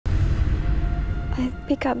I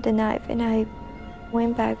picked up the knife and I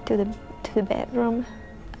went back to the bedroom.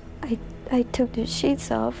 I took the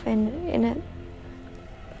sheets off and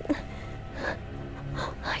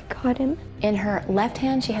I caught him. In her left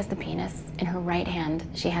hand, she has the penis. In her right hand,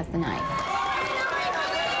 she has the knife.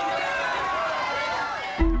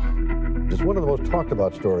 It's one of the most talked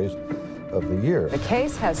about stories of the year. The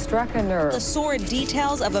case has struck a nerve. The sordid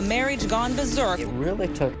details of a marriage gone berserk. It really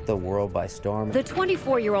took the world by storm. The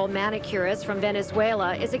 24-year-old manicurist from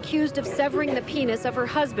Venezuela is accused of severing the penis of her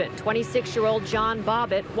husband, 26-year-old John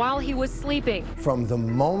Bobbitt, while he was sleeping. From the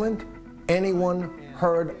moment anyone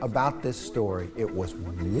heard about this story, it was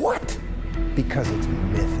what? Because it's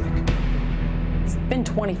mythic. It's been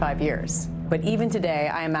 25 years, but even today,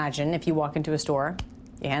 I imagine if you walk into a store,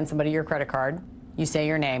 you hand somebody your credit card, you say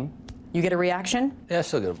your name, you get a reaction? Yeah, I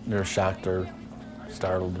still get they're shocked or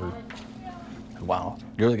startled or, wow,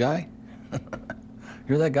 you're the guy?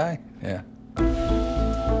 You're that guy? Yeah.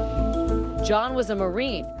 John was a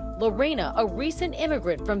Marine. Lorena, a recent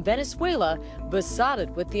immigrant from Venezuela,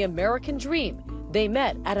 besotted with the American dream. They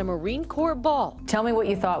met at a Marine Corps ball. Tell me what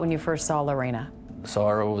you thought when you first saw Lorena. Saw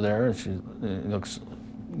her over there, and she looks,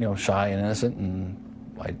 shy and innocent, and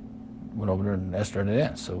I went over there and asked her to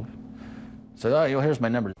dance. So oh, here's my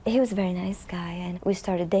number. He was a very nice guy, and we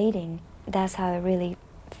started dating. That's how I really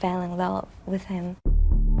fell in love with him.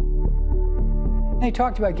 They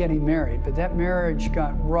talked about getting married, but that marriage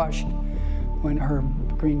got rushed when her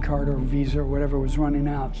green card or visa or whatever was running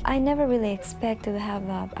out. I never really expected to have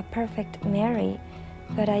a perfect marriage,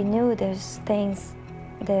 but I knew there's things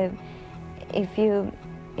that if you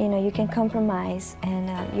can compromise and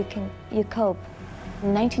you cope.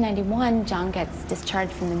 In 1991, John gets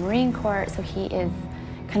discharged from the Marine Corps, so he is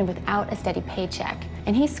kind of without a steady paycheck.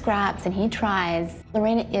 And he scraps and he tries.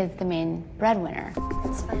 Lorena is the main breadwinner.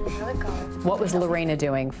 Let's find another car. What was Lorena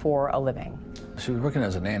doing for a living? She was working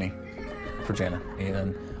as a nanny for Jana,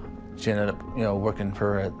 and she ended up, working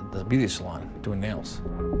for her at the beauty salon, doing nails.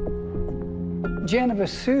 Jana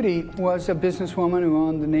Vasuti was a businesswoman who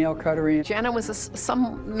owned the nail cuttery. Jana was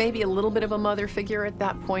maybe a little bit of a mother figure at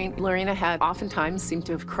that point. Lorena had oftentimes seemed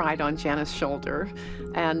to have cried on Jana's shoulder,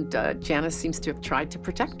 and Jana seems to have tried to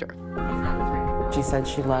protect her. She said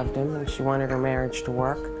she loved him and she wanted her marriage to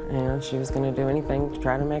work. She was going to do anything to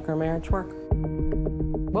try to make her marriage work.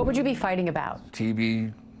 What would you be fighting about?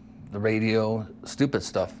 TV, the radio, stupid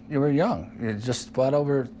stuff. You were young. You just fought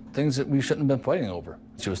over things that we shouldn't have been fighting over.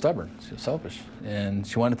 She was stubborn, she was selfish, and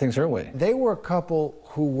she wanted things her way. They were a couple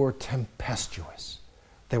who were tempestuous.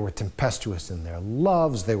 They were tempestuous in their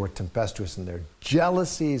loves, they were tempestuous in their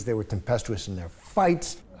jealousies, they were tempestuous in their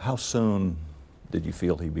fights. How soon did you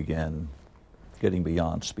feel he began getting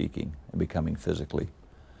beyond speaking and becoming physically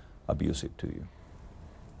abusive to you?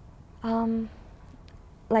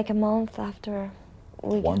 Like a month after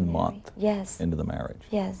we got married. 1 month? Yes. Into the marriage?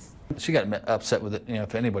 Yes. She got upset with it,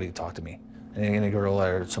 if anybody talked to me. Any girl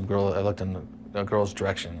or some girl, I looked in a girl's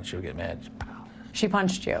direction and she would get mad. She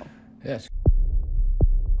punched you? Yes.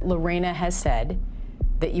 Lorena has said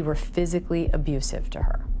that you were physically abusive to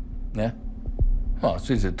her. Yeah. Well,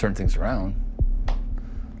 she's to turn things around.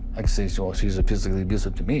 I can say, well, she's physically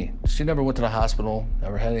abusive to me. She never went to the hospital,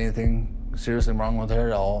 never had anything seriously wrong with her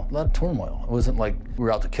at all. A lot of turmoil. It wasn't like we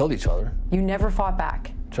were out to kill each other. You never fought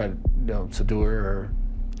back? Tried to, subdue her or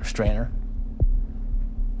restrain her.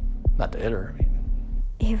 Not to hit her, I mean.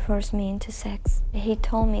 He forced me into sex. He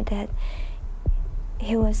told me that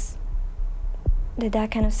that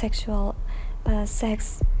kind of sexual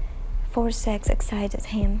forced sex excited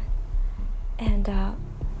him. And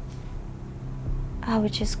I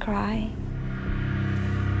would just cry.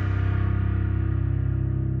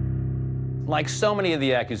 Like so many of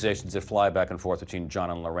the accusations that fly back and forth between John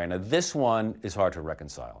and Lorena, this one is hard to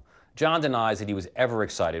reconcile. John denies that he was ever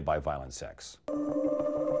excited by violent sex.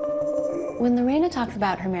 When Lorena talks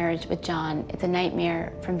about her marriage with John, it's a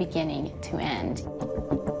nightmare from beginning to end.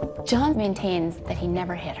 John maintains that he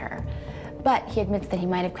never hit her, but he admits that he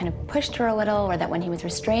might have kind of pushed her a little, or that when he was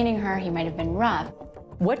restraining her, he might have been rough.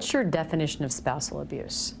 What's your definition of spousal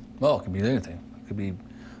abuse? Well, it could be anything. It could be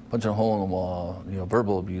punching a hole in the wall,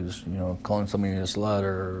 verbal abuse, calling somebody a slut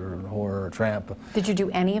or a whore or a tramp. Did you do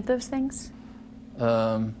any of those things?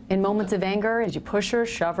 In moments of anger, did you push her,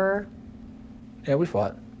 shove her? Yeah, we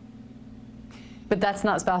fought. But that's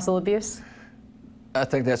not spousal abuse? I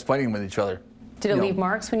think that's fighting with each other. Did it leave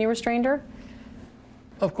marks when you restrained her?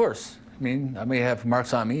 Of course. I mean, I may have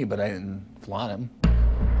marks on me, but I didn't flaunt him.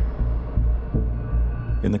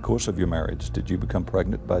 In the course of your marriage, did you become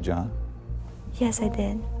pregnant by John? Yes, I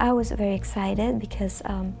did. I was very excited because,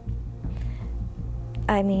 I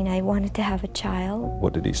wanted to have a child.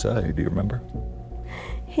 What did he say? Do you remember?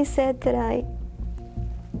 He said that I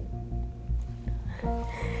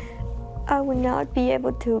would not be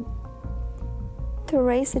able to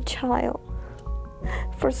raise a child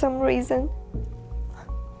for some reason.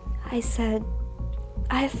 I said,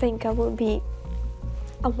 I think I will be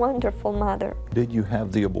a wonderful mother. Did you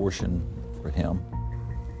have the abortion for him?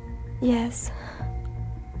 Yes.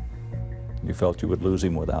 You felt you would lose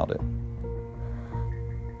him without it?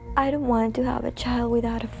 I don't want to have a child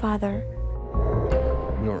without a father.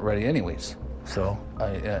 We weren't ready anyways, so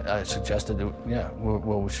I suggested that, yeah,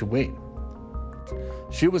 well, we should wait.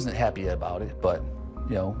 She wasn't happy about it, but,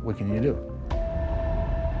 you know, what can you do?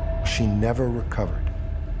 She never recovered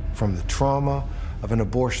from the trauma of an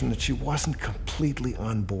abortion that she wasn't completely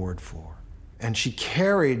on board for. And she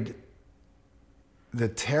carried the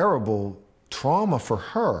terrible trauma for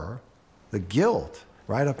her, the guilt,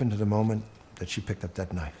 right up into the moment that she picked up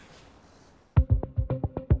that knife.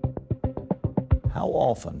 How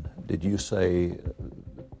often did you say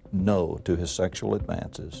no to his sexual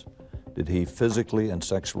advances? Did he physically and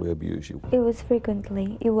sexually abuse you? It was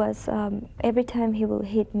frequently. It was every time he will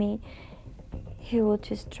hit me, he will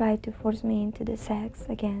just try to force me into the sex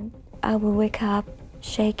again. I will wake up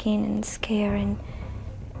shaking and scared,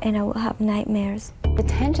 and I will have nightmares. The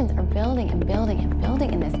tensions are building and building and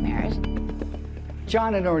building in this marriage.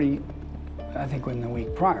 John had already, I think in the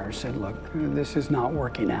week prior, said, look, this is not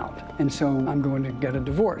working out, and so I'm going to get a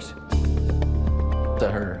divorce.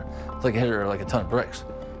 That hurt her. It's like it hit her like a ton of bricks.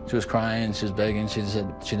 She was crying, she was begging, she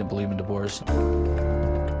said she didn't believe in divorce.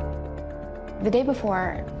 The day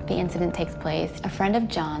before the incident takes place, a friend of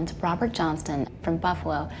John's, Robert Johnston from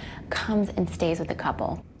Buffalo, comes and stays with the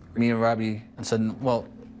couple. Me and Robbie said, well,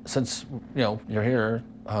 since, you know, you're here,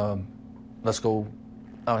 let's go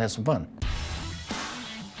out and have some fun.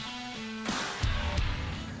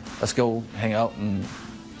 Let's go hang out and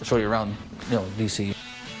show you around, you know, DC.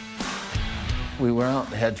 We went out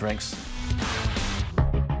and had drinks.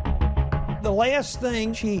 The last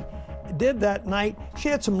thing she did that night, she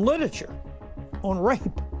had some literature on rape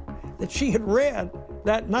that she had read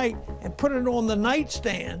that night and put it on the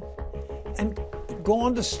nightstand and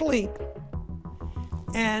gone to sleep.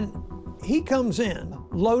 And he comes in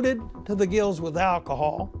loaded to the gills with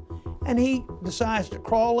alcohol, and he decides to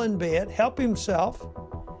crawl in bed, help himself,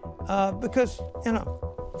 because, you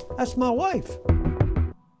know, that's my wife.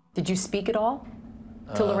 Did you speak at all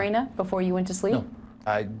to Lorena before you went to sleep? No.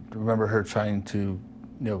 I remember her trying to, you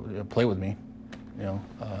know, play with me, you know.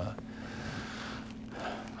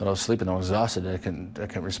 But I was sleeping, I was exhausted, I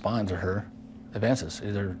couldn't respond to her advances,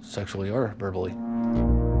 either sexually or verbally.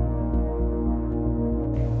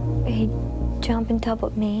 He jumped on top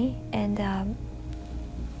of me, and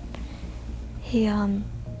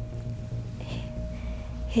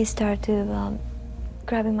he started to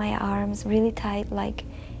grabbing my arms really tight, like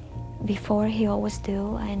before he always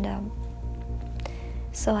do, and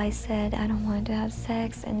so I said, I don't want to have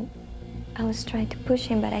sex, and I was trying to push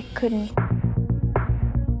him, but I couldn't.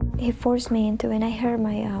 He forced me into it, and I heard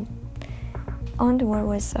my underwear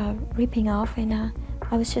was ripping off, and I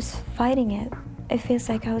was just fighting it. It feels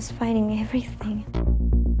like I was fighting everything.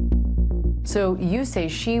 So you say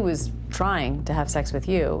she was trying to have sex with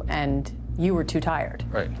you, and you were too tired.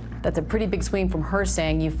 Right. That's a pretty big swing from her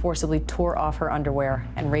saying you forcibly tore off her underwear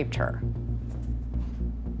and raped her.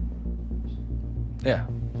 Yeah,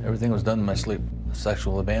 everything was done in my sleep. The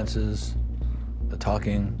sexual advances, the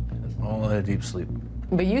talking, all in a deep sleep.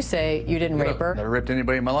 But you say you didn't rape her. Never raped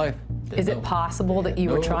anybody in my life. Is it possible that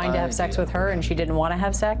you were trying to have sex with her and she didn't want to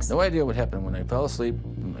have sex? No idea what happened when I fell asleep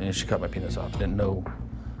and she cut my penis off. Didn't know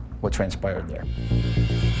what transpired there.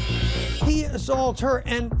 He assaults her,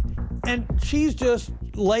 and she's just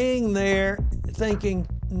laying there thinking,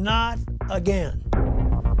 not again.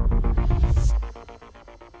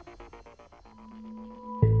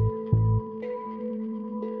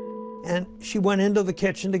 And she went into the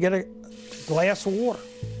kitchen to get a glass of water.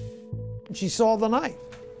 And she saw the knife.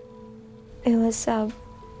 It was so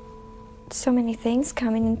many things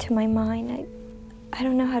coming into my mind. I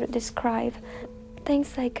don't know how to describe.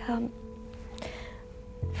 Things like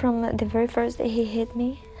from the very first day he hit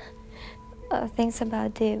me, things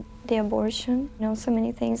about the abortion, you know, so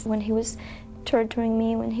many things. When he was torturing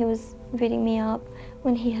me, when he was beating me up,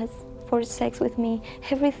 when he has forced sex with me,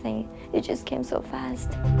 everything. It just came so fast.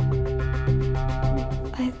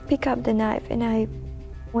 I picked up the knife and I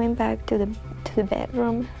went back to the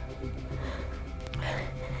bedroom.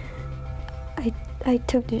 I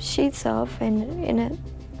took the sheets off and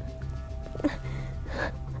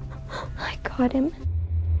I caught him.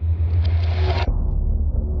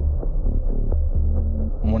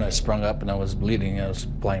 When I sprung up and I was bleeding, I was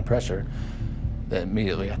applying pressure,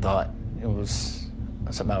 Immediately I thought it was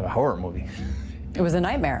something out of a horror movie. It was a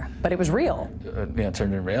nightmare, but it was real. Yeah, it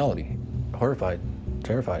turned into reality. Horrified,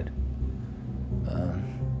 terrified.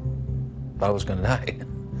 Thought I was gonna die.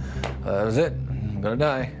 That was it, I'm gonna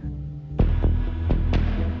die.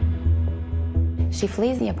 She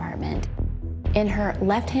flees the apartment. In her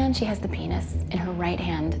left hand, she has the penis. In her right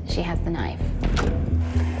hand, she has the knife.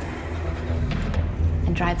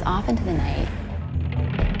 And drives off into the night.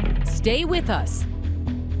 Stay with us.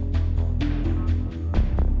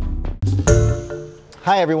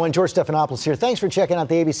 Hi everyone, George Stephanopoulos here. Thanks for checking out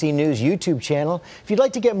the ABC News YouTube channel. If you'd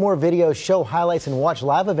like to get more videos, show highlights, and watch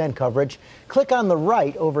live event coverage, click on the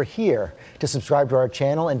right over here to subscribe to our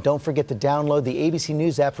channel, and don't forget to download the ABC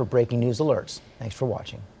News app for breaking news alerts. Thanks for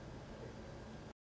watching.